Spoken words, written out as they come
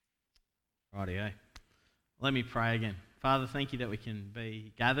Rightio. Let me pray again. Father, thank you that we can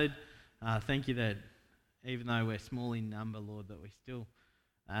be gathered. Thank you that even though we're small in number, Lord, that we still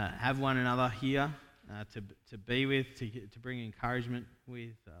have one another here to be with, to bring encouragement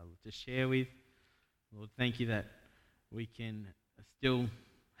with, to share with. Lord, thank you that we can still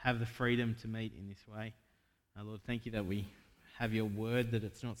have the freedom to meet in this way. Lord, thank you that we have your word, that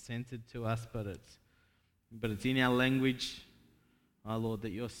it's not centered to us, but it's in our language. Lord,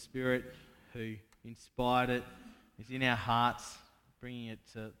 that your Spirit who inspired it is in our hearts, bringing it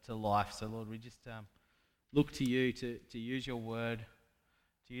to life. So, Lord, we just look to you to use your word,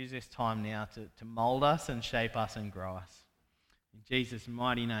 to use this time now to mould us and shape us and grow us. In Jesus'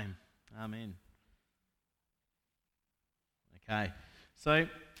 mighty name, amen. Okay, so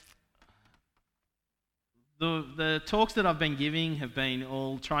the talks that I've been giving have been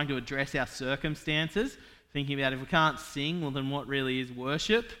all trying to address our circumstances, thinking about if we can't sing, well then what really is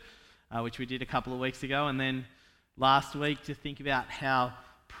worship, which we did a couple of weeks ago, and then last week to think about how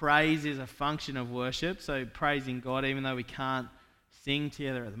praise is a function of worship. So praising God, even though we can't sing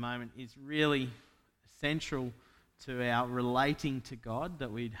together at the moment, is really central to our relating to God,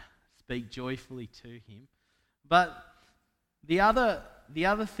 that we'd speak joyfully to him. But the other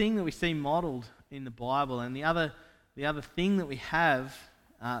thing that we see modelled in the Bible, and the other thing that we have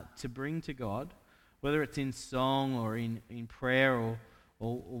to bring to God, whether it's in song or in prayer or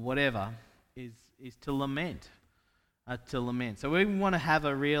whatever, is to lament. So we want to have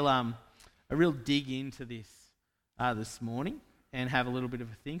a real dig into this morning and have a little bit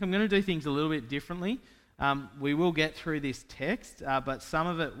of a think. I'm going to do things a little bit differently. We will get through this text, but some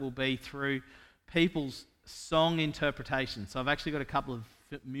of it will be through people's song interpretation. So I've actually got a couple of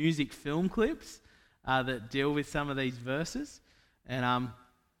music film clips that deal with some of these verses, and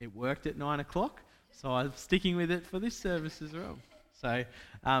it worked at 9 o'clock, so I'm sticking with it for this service as well. So,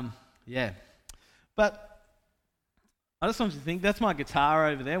 yeah. But I just want you to think, that's my guitar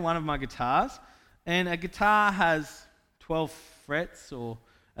over there, one of my guitars, and a guitar has 12 frets, or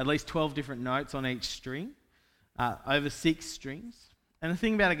at least 12 different notes on each string, over 6 strings. And the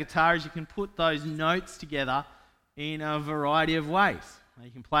thing about a guitar is you can put those notes together in a variety of ways. You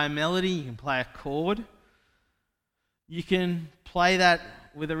can play a melody, you can play a chord, you can play that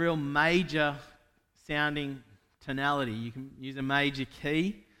with a real major sounding tonality. You can use a major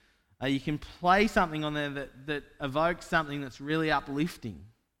key. You can play something on there that evokes something that's really uplifting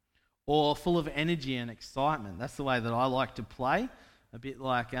or full of energy and excitement. That's the way that I like to play. A bit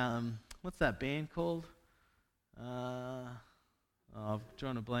like, what's that band called? I've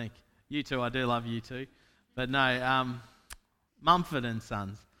drawn a blank. U2, I do love U2. But no, Mumford and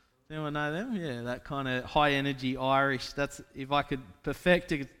Sons. Does anyone know them? Yeah, that kind of high energy Irish. That's, if I could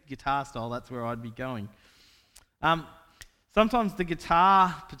perfect a guitar style, that's where I'd be going. Sometimes the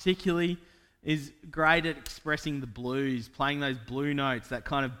guitar particularly is great at expressing the blues, playing those blue notes, that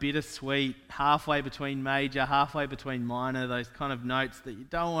kind of bittersweet, halfway between major, halfway between minor, those kind of notes that you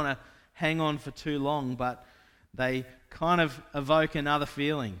don't want to hang on for too long, but they kind of evoke another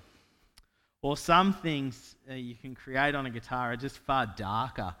feeling. Or some things you can create on a guitar are just far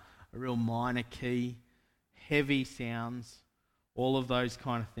darker, a real minor key, heavy sounds, all of those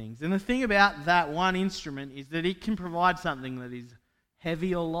kind of things. And the thing about that one instrument is that it can provide something that is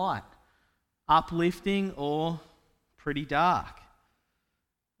heavy or light, uplifting or pretty dark.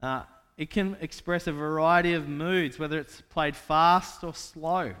 It can express a variety of moods, whether it's played fast or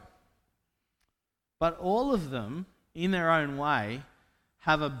slow. But all of them, in their own way,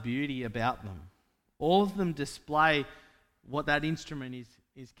 have a beauty about them. All of them display what that instrument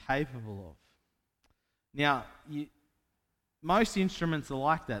is capable of. Now, most instruments are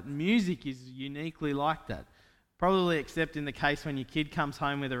like that. Music is uniquely like that. Probably except in the case when your kid comes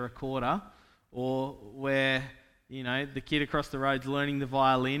home with a recorder, or where, the kid across the road's learning the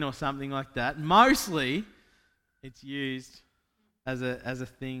violin or something like that. Mostly, it's used as a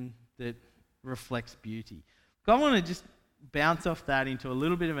thing that reflects beauty. I want to just bounce off that into a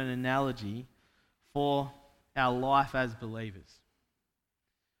little bit of an analogy for our life as believers.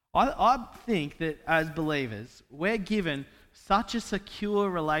 I think that as believers, we're given such a secure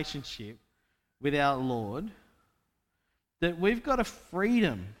relationship with our Lord that we've got a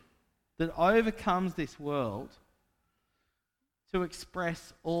freedom that overcomes this world to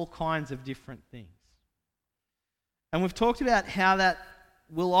express all kinds of different things. And we've talked about how that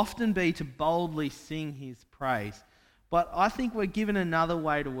will often be to boldly sing his praise. But I think we're given another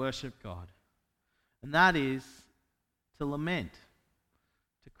way to worship God. And that is to lament,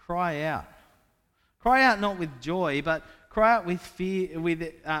 to cry out. Cry out not with joy, but cry out with fear, with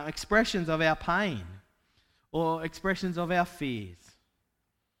expressions of our pain or expressions of our fears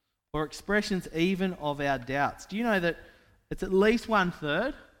or expressions even of our doubts. Do you know that it's at least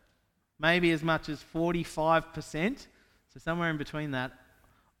 1/3, maybe as much as 45%, so somewhere in between that,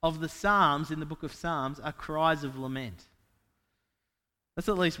 of the Psalms in the book of Psalms are cries of lament. That's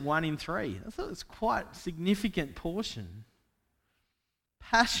at least 1 in 3. That's quite a significant portion.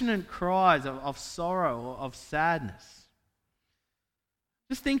 Passionate cries of sorrow or of sadness.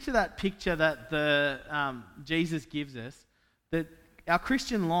 Just think to that picture that Jesus gives us, that our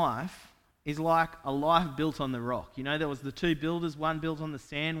Christian life is like a life built on the rock. You know, there was the two builders, one built on the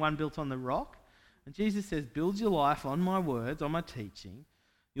sand, one built on the rock. And Jesus says, build your life on my words, on my teaching.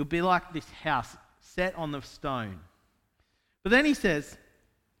 You'll be like this house set on the stone. But then he says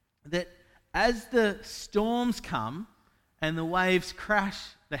that as the storms come and the waves crash,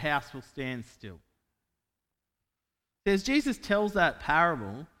 the house will stand still. As Jesus tells that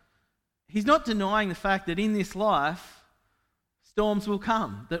parable, he's not denying the fact that in this life, storms will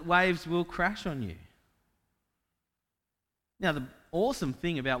come, that waves will crash on you. Now, the awesome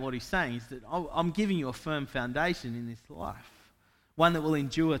thing about what he's saying is that I'm giving you a firm foundation in this life, one that will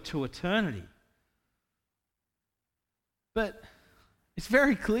endure to eternity. But it's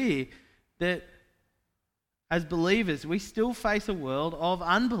very clear that as believers, we still face a world of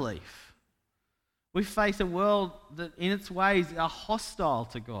unbelief. We face a world that in its ways are hostile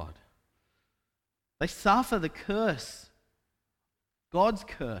to God. They suffer the curse, God's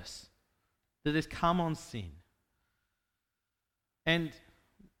curse, that has come on sin. And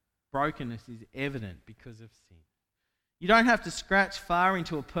brokenness is evident because of sin. You don't have to scratch far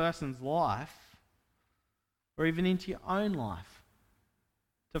into a person's life or even into your own life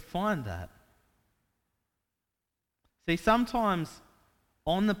to find that. See, sometimes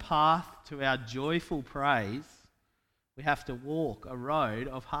on the path to our joyful praise, we have to walk a road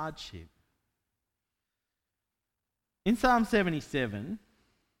of hardship. In Psalm 77,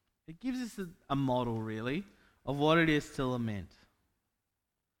 it gives us a model, really, of what it is to lament.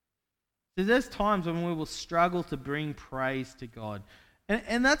 So there's times when we will struggle to bring praise to God.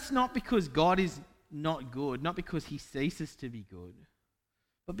 And that's not because God is not good, not because he ceases to be good,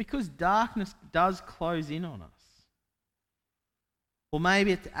 but because darkness does close in on us. Or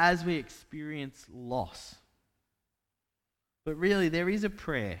maybe it's as we experience loss. But really, there is a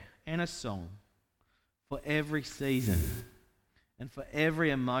prayer and a song for every season and for every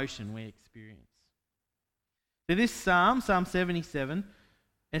emotion we experience. So this Psalm 77,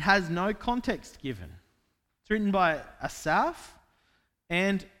 it has no context given. It's written by Asaph,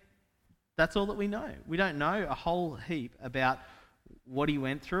 and that's all that we know. We don't know a whole heap about what he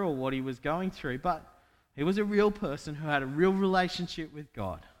went through or what he was going through, but he was a real person who had a real relationship with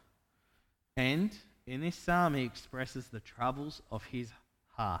God. And in this psalm, he expresses the troubles of his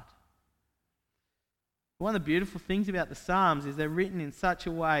heart. One of the beautiful things about the Psalms is they're written in such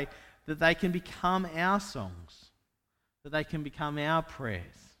a way that they can become our songs, that they can become our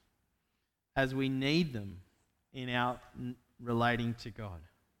prayers as we need them in our relating to God.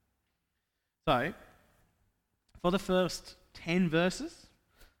 So, for the first 10 verses,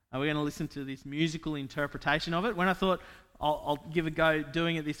 we're going to listen to this musical interpretation of it. When I thought I'll give a go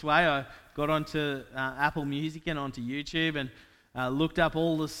doing it this way, I got onto Apple Music and onto YouTube and looked up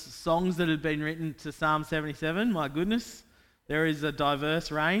all the songs that had been written to Psalm 77. My goodness, there is a diverse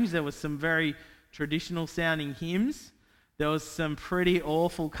range. There was some very traditional sounding hymns. There was some pretty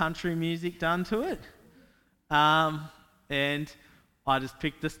awful country music done to it. And I just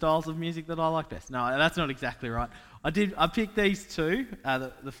picked the styles of music that I like best. No, that's not exactly right. I picked these two,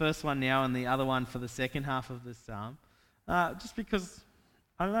 the first one now and the other one for the second half of the psalm, just because,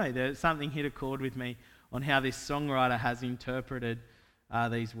 I don't know, there's something hit a chord with me on how this songwriter has interpreted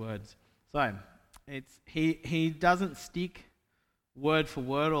these words. So, he doesn't stick word for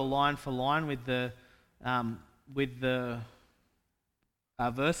word or line for line with the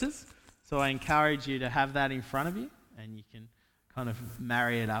verses. So I encourage you to have that in front of you, and you can kind of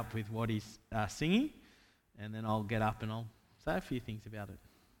marry it up with what he's singing, and then I'll get up and I'll say a few things about it.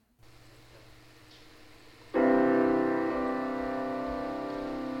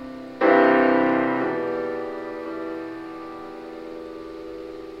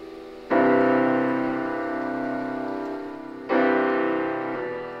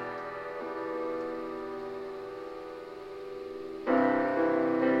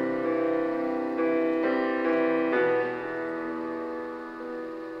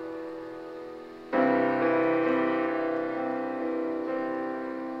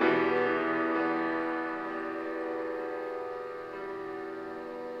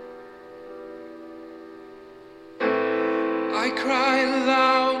 I cry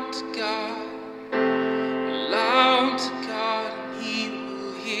aloud to God, and he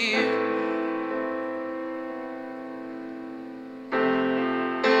will hear.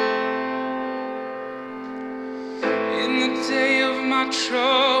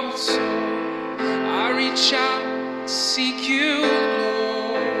 troubled soul, I reach out to seek you,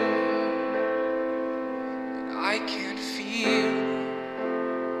 Lord, but I can't feel.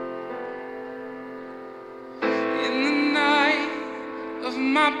 In the night of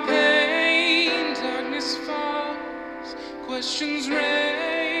my pain, darkness falls, questions rage.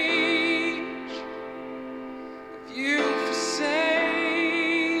 Have you forsaken?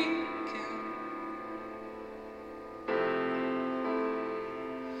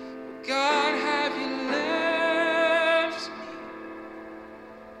 God, have you left me?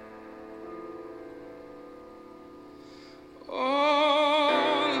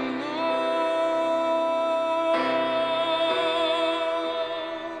 All alone.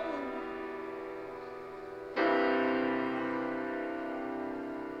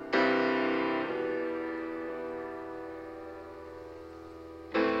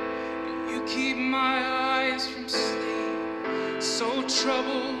 You keep my eyes from sleep, so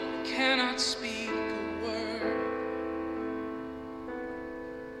troubled cannot speak a word.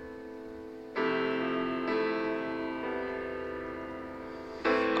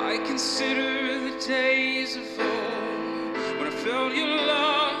 I consider the days of old when I felt your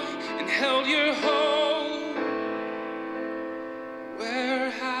love and held your hold. Where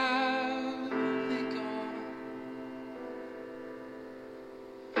have they gone?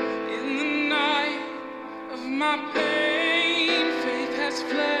 In the night of my pain, faith has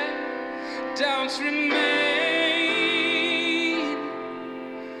fled, doubts remain.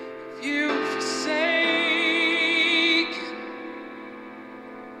 Have you forsaken?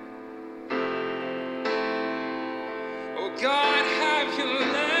 Oh God, have you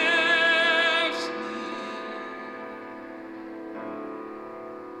left me?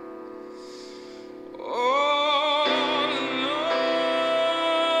 All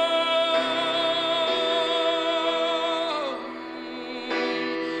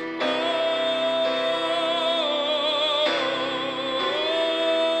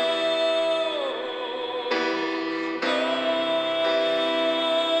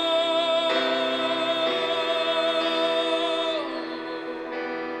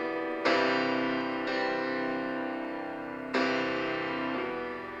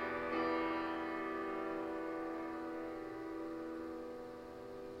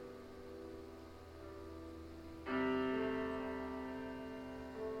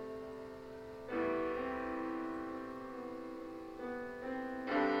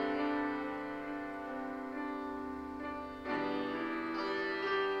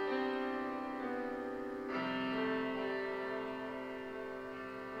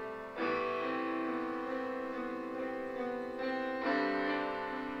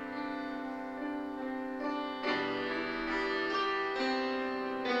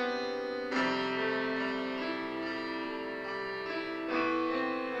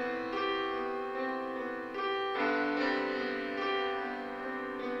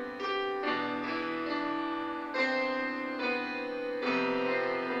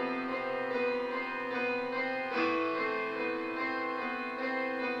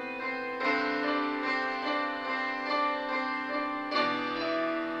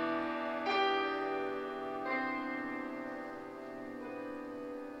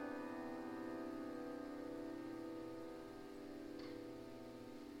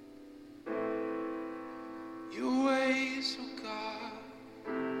your ways, oh God,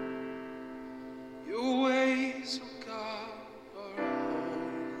 your ways, oh God, are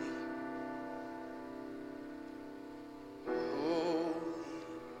holy, holy.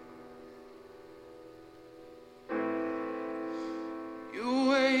 Your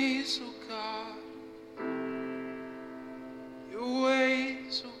ways, oh God, your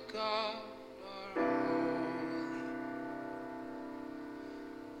ways, oh God, are holy.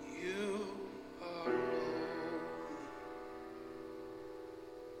 You are holy.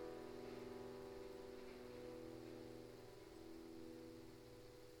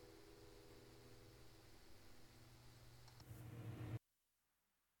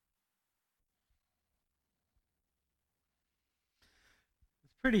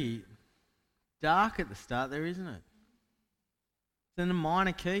 It's pretty dark at the start there, isn't it? It's in a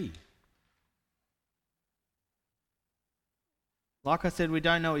minor key. Like I said, we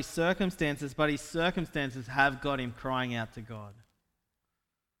don't know his circumstances, but his circumstances have got him crying out to God.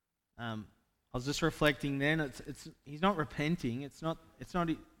 I was just reflecting then. He's not repenting. It's not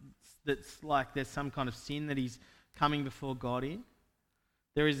that's like there's some kind of sin that he's coming before God in.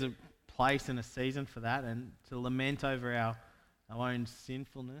 There is a place and a season for that, and to lament over our own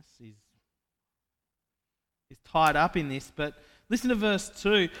sinfulness is tied up in this. But Listen to verse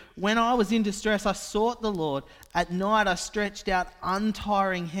 2. When I was in distress, I sought the Lord. At night I stretched out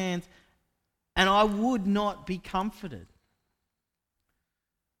untiring hands, and I would not be comforted.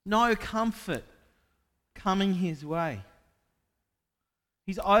 No comfort coming his way.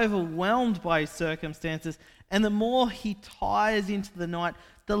 He's overwhelmed by his circumstances, and the more he tires into the night,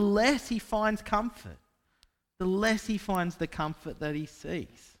 the less he finds comfort. The less he finds the comfort that he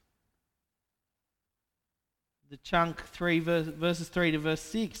seeks. The chunk 3, verses 3 to verse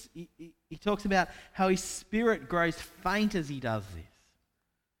 6, he talks about how his spirit grows faint as he does this.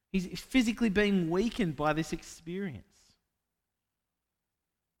 He's physically being weakened by this experience.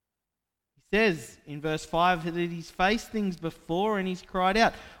 He says in verse 5 that he's faced things before and he's cried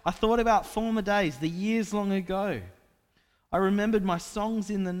out. I thought about former days, the years long ago. I remembered my songs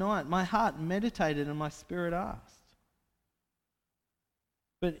in the night. My heart meditated and my spirit asked.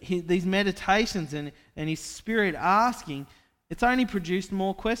 But these meditations and his spirit asking, it's only produced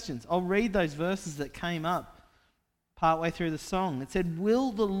more questions. I'll read those verses that came up partway through the song. It said,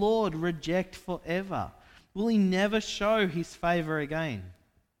 will the Lord reject forever? Will he never show his favour again?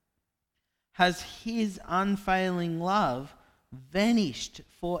 Has his unfailing love vanished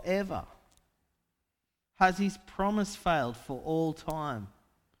forever? Has his promise failed for all time?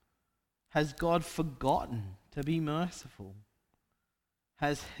 Has God forgotten to be merciful?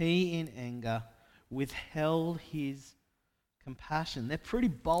 Has he in anger withheld his compassion? They're pretty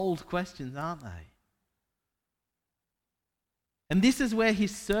bold questions, aren't they? And this is where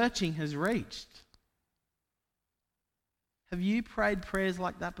his searching has reached. Have you prayed prayers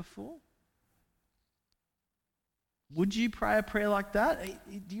like that before? Would you pray a prayer like that?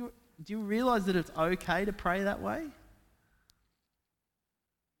 Do you realize that it's okay to pray that way?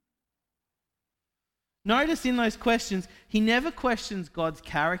 Notice in those questions, he never questions God's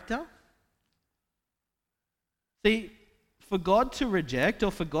character. See, for God to reject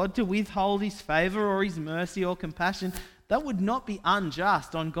or for God to withhold his favour or his mercy or compassion, that would not be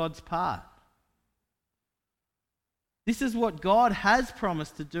unjust on God's part. This is what God has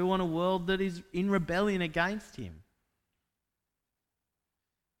promised to do on a world that is in rebellion against him.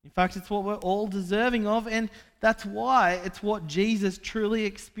 In fact, it's what we're all deserving of, and that's why it's what Jesus truly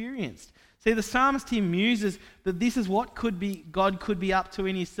experienced. See, the psalmist here muses that this is what God could be up to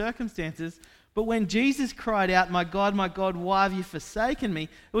in his circumstances, but when Jesus cried out, my God, why have you forsaken me?"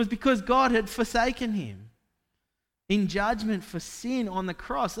 it was because God had forsaken him. In judgment for sin on the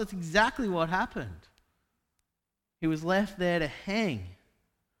cross, that's exactly what happened. He was left there to hang.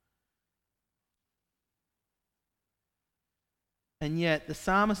 And yet the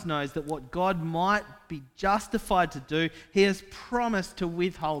psalmist knows that what God might be justified to do, he has promised to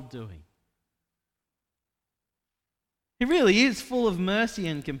withhold doing. He really is full of mercy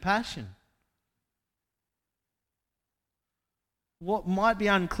and compassion. What might be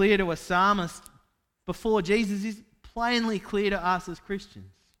unclear to a psalmist before Jesus is plainly clear to us as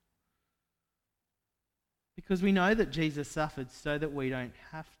Christians. Because we know that Jesus suffered so that we don't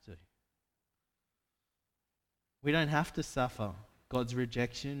have to. We don't have to suffer God's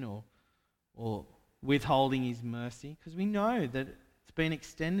rejection or withholding his mercy, because we know that it's been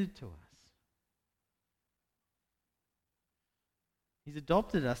extended to us. He's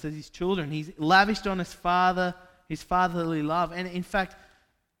adopted us as his children. He's lavished on us his fatherly love. And in fact,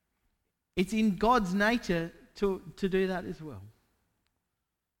 it's in God's nature to do that as well.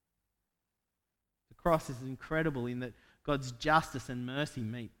 The cross is incredible in that God's justice and mercy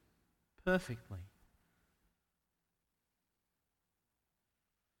meet perfectly.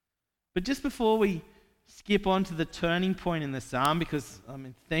 But just before we skip on to the turning point in the psalm, because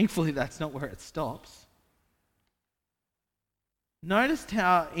thankfully that's not where it stops, notice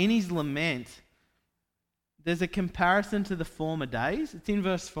how in his lament there's a comparison to the former days. It's in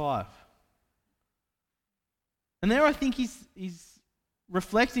verse 5. And there I think he's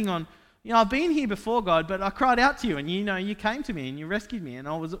reflecting on, I've been here before, God, but I cried out to you and you came to me and you rescued me and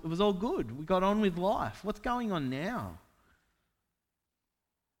it was all good. We got on with life. What's going on now?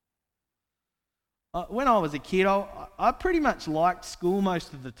 When I was a kid, I pretty much liked school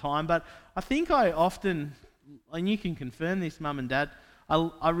most of the time, but I think I often, and you can confirm this, Mum and Dad,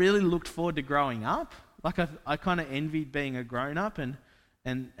 I really looked forward to growing up. Like I kind of envied being a grown-up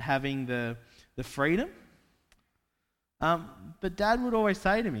and having the freedom. But Dad would always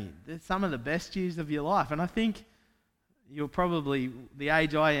say to me, "They're some of the best years of your life." And I think you're probably the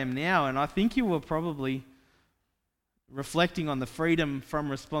age I am now, and I think you were probably reflecting on the freedom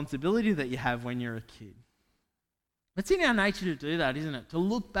from responsibility that you have when you're a kid. It's in our nature to do that, isn't it? To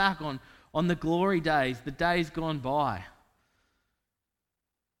look back on the glory days, the days gone by.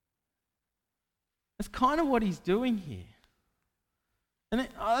 That's kind of what he's doing here. And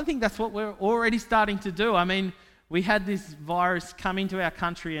I think that's what we're already starting to do. I mean, we had this virus come into our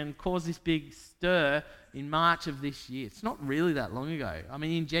country and cause this big stir in March of this year. It's not really that long ago. I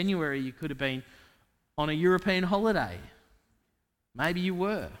mean, in January, you could have been on a European holiday. Maybe you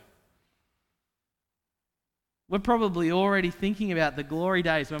were. We're probably already thinking about the glory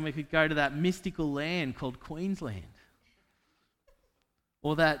days when we could go to that mystical land called Queensland.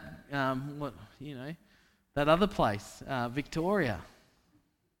 Or that, that other place, Victoria.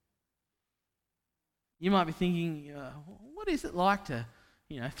 You might be thinking, what is it like to,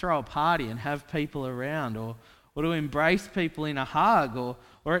 throw a party and have people around, or to embrace people in a hug,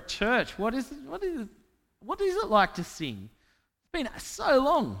 or at church? What is it like to sing? It's been so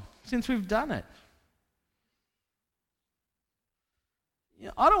long since we've done it.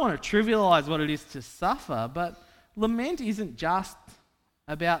 I don't want to trivialize what it is to suffer, but lament isn't just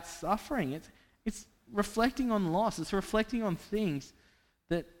about suffering. It's reflecting on loss. It's reflecting on things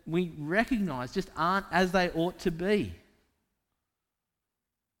that we recognize just aren't as they ought to be.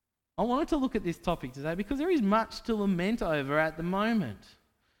 I wanted to look at this topic today because there is much to lament over at the moment.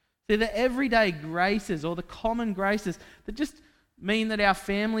 See, the everyday graces or the common graces that just mean that our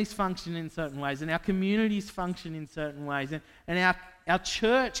families function in certain ways and our communities function in certain ways and our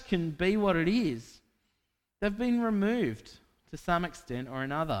church can be what it is, they've been removed to some extent or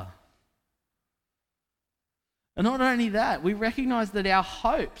another. And not only that, we recognise that our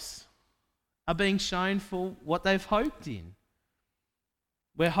hopes are being shown for what they've hoped in.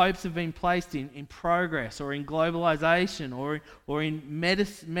 Where hopes have been placed in progress or in globalisation or in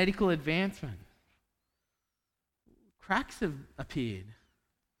medical advancement. Cracks have appeared.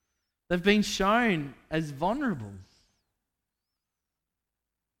 They've been shown as vulnerable.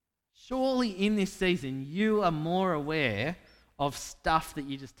 Surely in this season you are more aware of stuff that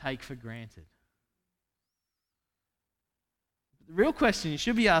you just take for granted. The real question you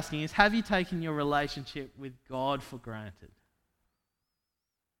should be asking is, have you taken your relationship with God for granted?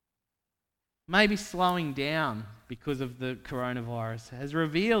 Maybe slowing down because of the coronavirus has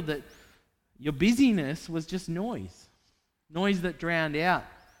revealed that your busyness was just noise that drowned out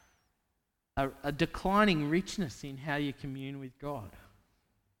a declining richness in how you commune with God.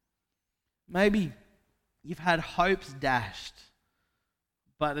 Maybe you've had hopes dashed,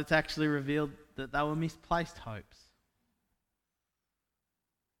 but it's actually revealed that they were misplaced hopes.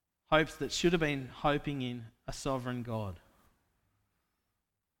 Hopes that should have been hoping in a sovereign God.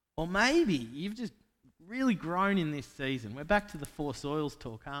 Or maybe you've just really grown in this season. We're back to the four soils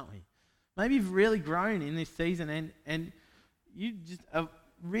talk, aren't we? Maybe you've really grown in this season and you just are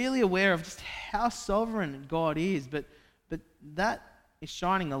really aware of just how sovereign God is, but that is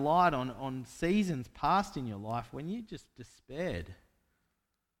shining a light on seasons past in your life when you just despaired,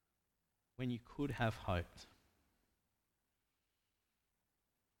 when you could have hoped.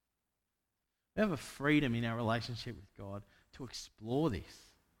 We have a freedom in our relationship with God to explore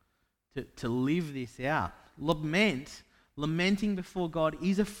this, to live this out. Lamenting before God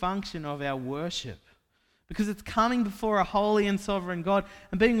is a function of our worship because it's coming before a holy and sovereign God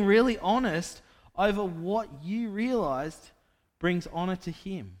and being really honest over what you realized brings honor to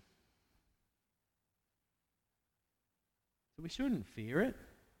Him. So we shouldn't fear it.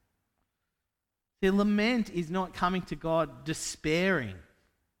 See, lament is not coming to God despairing.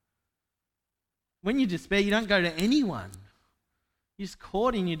 When you despair, you don't go to anyone. You're just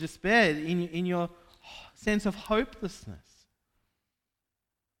caught in your despair, in your sense of hopelessness.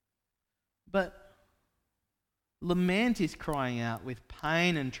 But lament is crying out with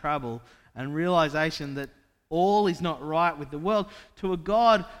pain and trouble and realization that all is not right with the world to a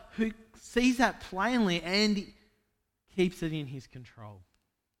God who sees that plainly and keeps it in His control.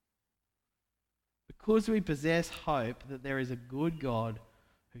 Because we possess hope that there is a good God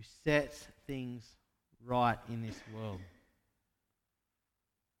who sets things right in this world.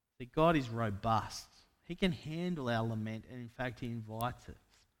 That God is robust. He can handle our lament, and in fact He invites it.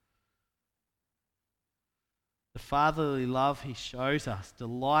 The fatherly love He shows us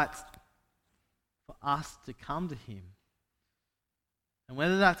delights for us to come to Him. And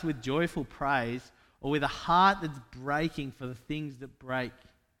whether that's with joyful praise or with a heart that's breaking for the things that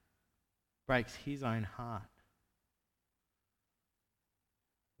breaks His own heart.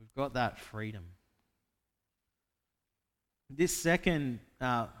 We've got that freedom. This second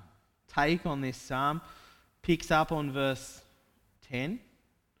take on this psalm picks up on verse 10.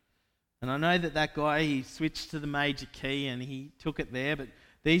 And I know that guy, he switched to the major key and he took it there, but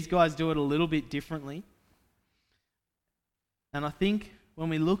these guys do it a little bit differently. And I think when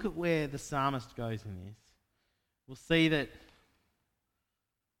we look at where the psalmist goes in this, we'll see that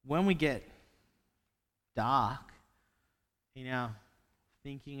when we get dark in our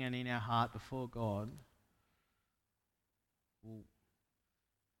thinking and in our heart before God,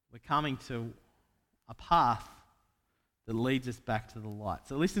 we're coming to a path that leads us back to the light.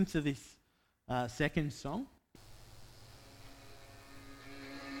 So listen to this second song.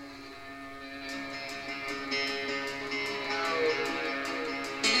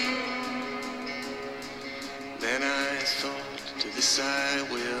 Then I thought, to this I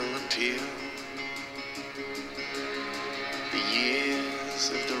will appeal. The years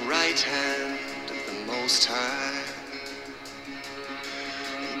of the right hand of the Most High.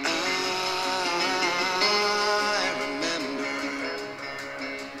 And I remember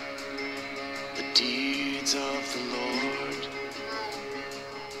the deeds of the Lord.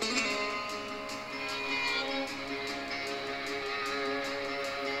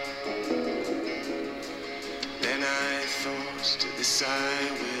 Then I thought, to this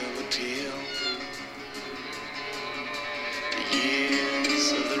I will appeal. The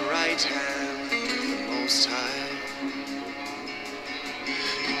years of the right hand of the Most High.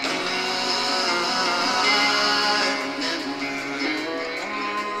 I remember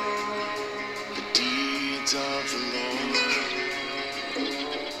the deeds of the Lord.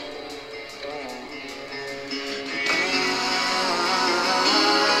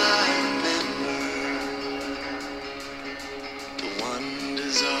 The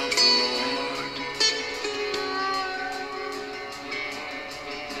wonders of the Lord.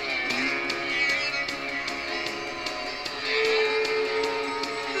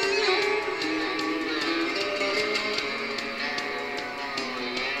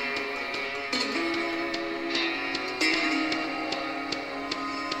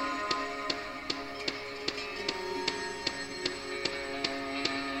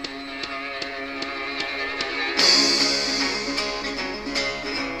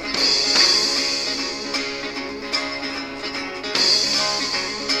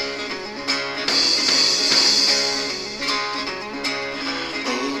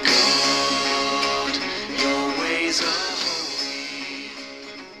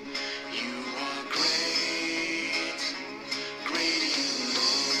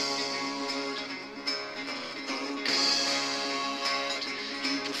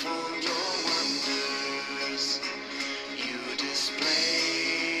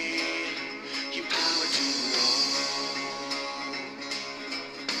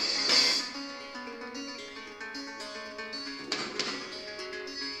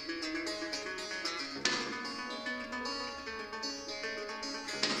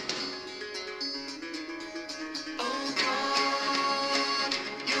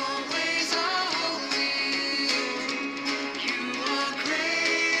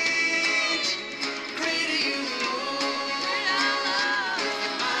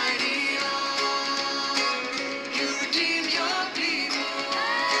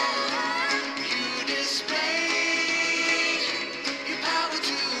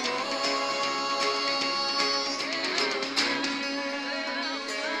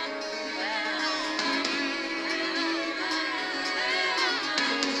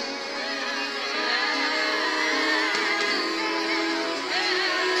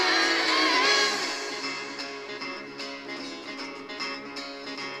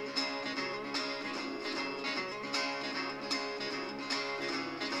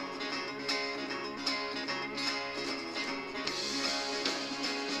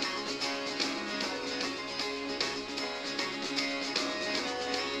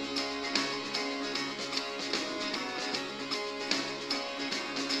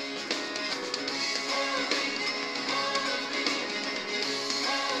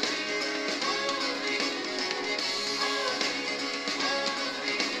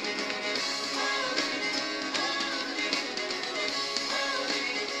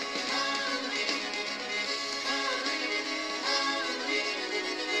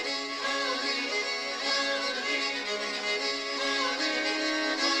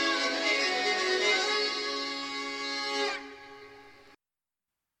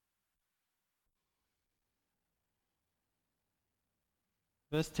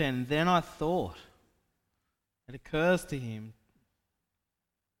 Verse 10, then I thought, it occurs to him,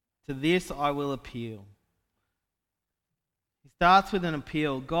 to this I will appeal. He starts with an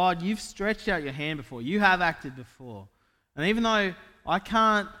appeal. God, you've stretched out your hand before. You have acted before. And even though I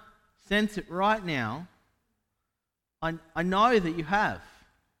can't sense it right now, I know that you have.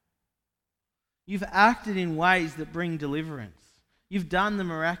 You've acted in ways that bring deliverance. You've done the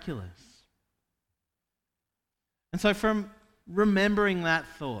miraculous. And so from remembering that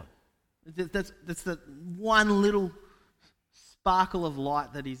thought, that's the one little sparkle of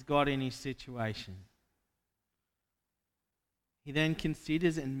light that he's got in his situation. he then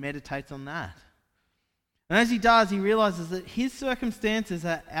considers and meditates on that. And as he does, he realizes that his circumstances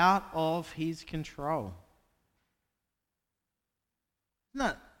are out of his control. Isn't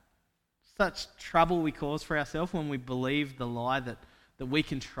that such trouble we cause for ourselves when we believe the lie that we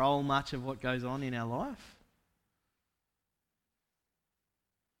control much of what goes on in our life?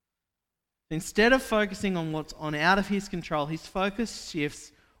 Instead of focusing on what's out of his control, his focus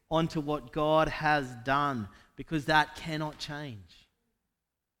shifts onto what God has done, because that cannot change.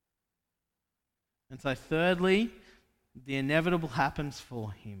 And so thirdly, the inevitable happens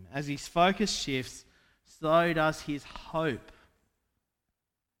for him. As his focus shifts, so does his hope.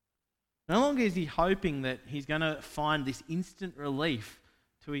 No longer is he hoping that he's going to find this instant relief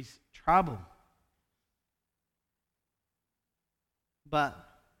to his trouble. But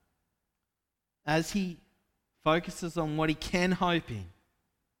as he focuses on what he can hope in,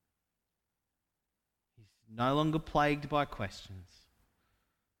 he's no longer plagued by questions.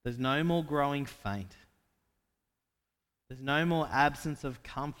 There's no more growing faint. There's no more absence of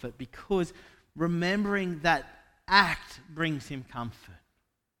comfort, because remembering that act brings him comfort.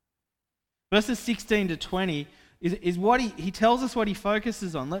 Verses 16 to 20 is what he tells us what he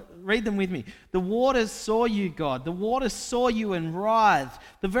focuses on. Read them with me. The waters saw you, God. The waters saw you and writhed.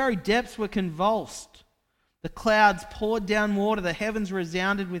 The very depths were convulsed. The clouds poured down water. The heavens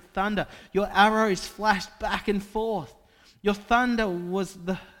resounded with thunder. Your arrows flashed back and forth. Your thunder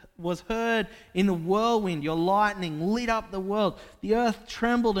was heard in the whirlwind. Your lightning lit up the world. The earth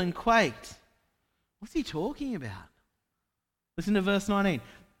trembled and quaked. What's he talking about? Listen to verse 19.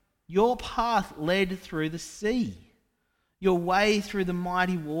 Your path led through the sea, your way through the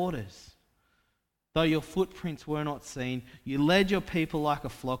mighty waters. Though your footprints were not seen, you led your people like a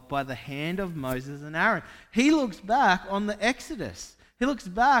flock by the hand of Moses and Aaron. He looks back on the Exodus. He looks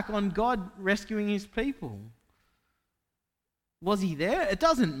back on God rescuing his people. Was he there? It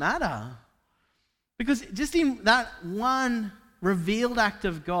doesn't matter. Because just in that one revealed act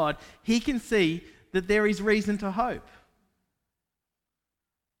of God, he can see that there is reason to hope.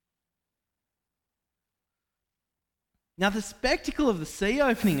 Now, the spectacle of the sea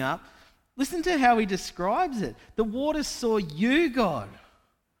opening up, listen to how he describes it. The waters saw you, God.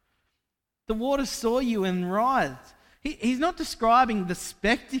 The waters saw you and writhed. He's not describing the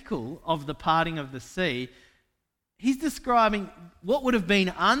spectacle of the parting of the sea. He's describing what would have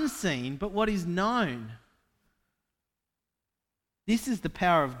been unseen, but what is known. This is the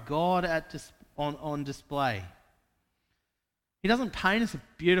power of God on display. He doesn't paint us a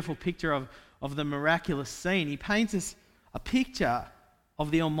beautiful picture of the miraculous scene. He paints us a picture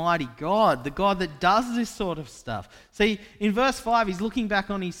of the Almighty God, the God that does this sort of stuff. See, in verse 5, he's looking back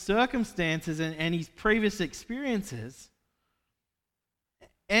on his circumstances and his previous experiences.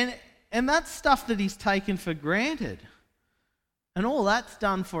 And that's stuff that he's taken for granted. And all that's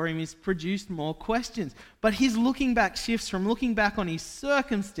done for him is produced more questions. But his looking back shifts from looking back on his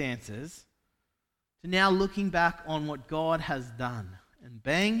circumstances to now looking back on what God has done. And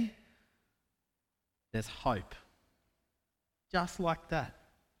bang, there's hope. Just like that.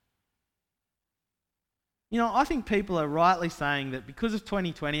 You know, I think people are rightly saying that because of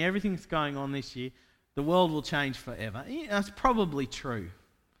 2020, everything's going on this year, the world will change forever. That's probably true.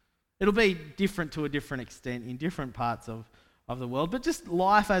 It'll be different to a different extent in different parts of the world, but just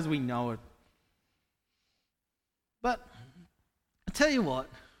life as we know it. But I tell you what,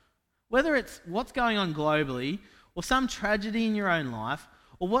 whether it's what's going on globally or some tragedy in your own life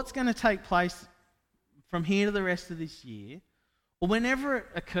or what's going to take place from here to the rest of this year, or whenever it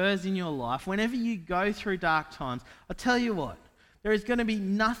occurs in your life, whenever you go through dark times, I tell you what, there is going to be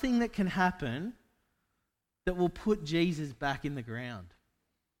nothing that can happen that will put Jesus back in the ground.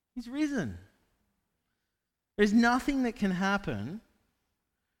 He's risen. There's nothing that can happen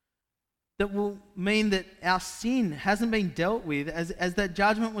that will mean that our sin hasn't been dealt with as that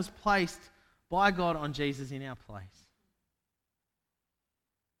judgment was placed by God on Jesus in our place.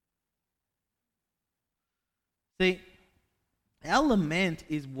 See, our lament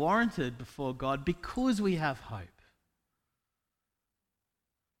is warranted before God because we have hope.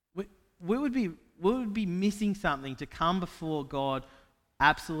 We would be missing something to come before God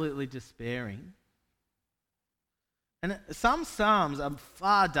absolutely despairing. And some psalms are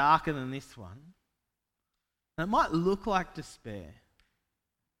far darker than this one. And it might look like despair.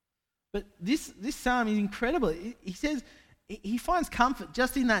 But this psalm is incredible. He says he finds comfort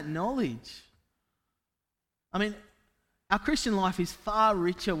just in that knowledge. I mean, our Christian life is far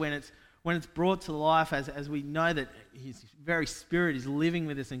richer when it's brought to life as we know that His very Spirit is living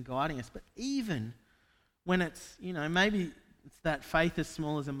with us and guiding us. But even when it's, maybe it's that faith as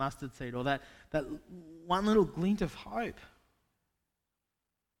small as a mustard seed or that one little glint of hope.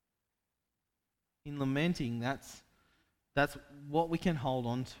 in lamenting, that's what we can hold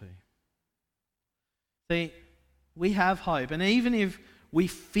on to. See, we have hope, and even if we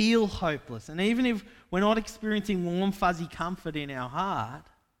feel hopeless, and even if we're not experiencing warm, fuzzy comfort in our heart,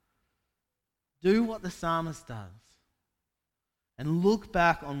 do what the psalmist does and look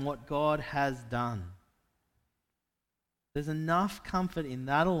back on what God has done. There's enough comfort in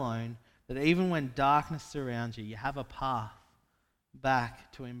that alone that even when darkness surrounds you, you have a path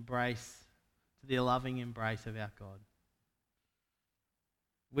back to the loving embrace of our God.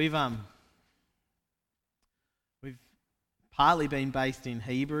 We've partly been based in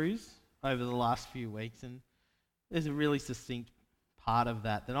Hebrews over the last few weeks, and there's a really succinct part of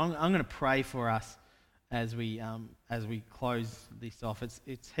that I'm going to pray for us as we close this off.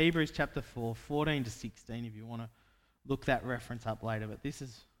 It's Hebrews chapter 4, 14 to 16, if you want to look that reference up later, but this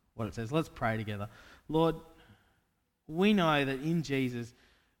is what it says. Let's pray together. Lord, we know that in Jesus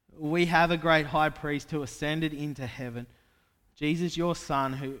we have a great high priest who ascended into heaven, Jesus, your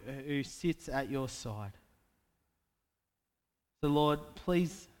Son, who sits at your side. So Lord,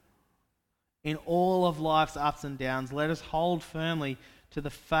 please, in all of life's ups and downs, let us hold firmly to the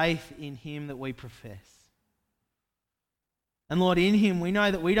faith in him that we profess. And Lord, in him we know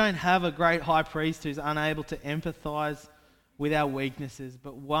that we don't have a great high priest who's unable to empathize with our weaknesses,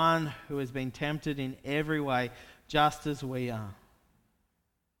 but one who has been tempted in every way, just as we are.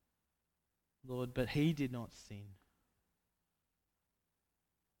 Lord, but he did not sin.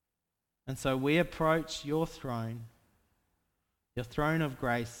 And so we approach your throne of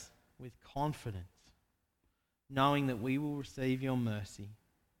grace, with confidence, knowing that we will receive your mercy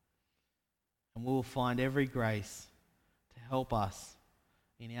and we will find every grace to help us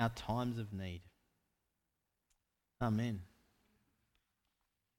in our times of need. Amen.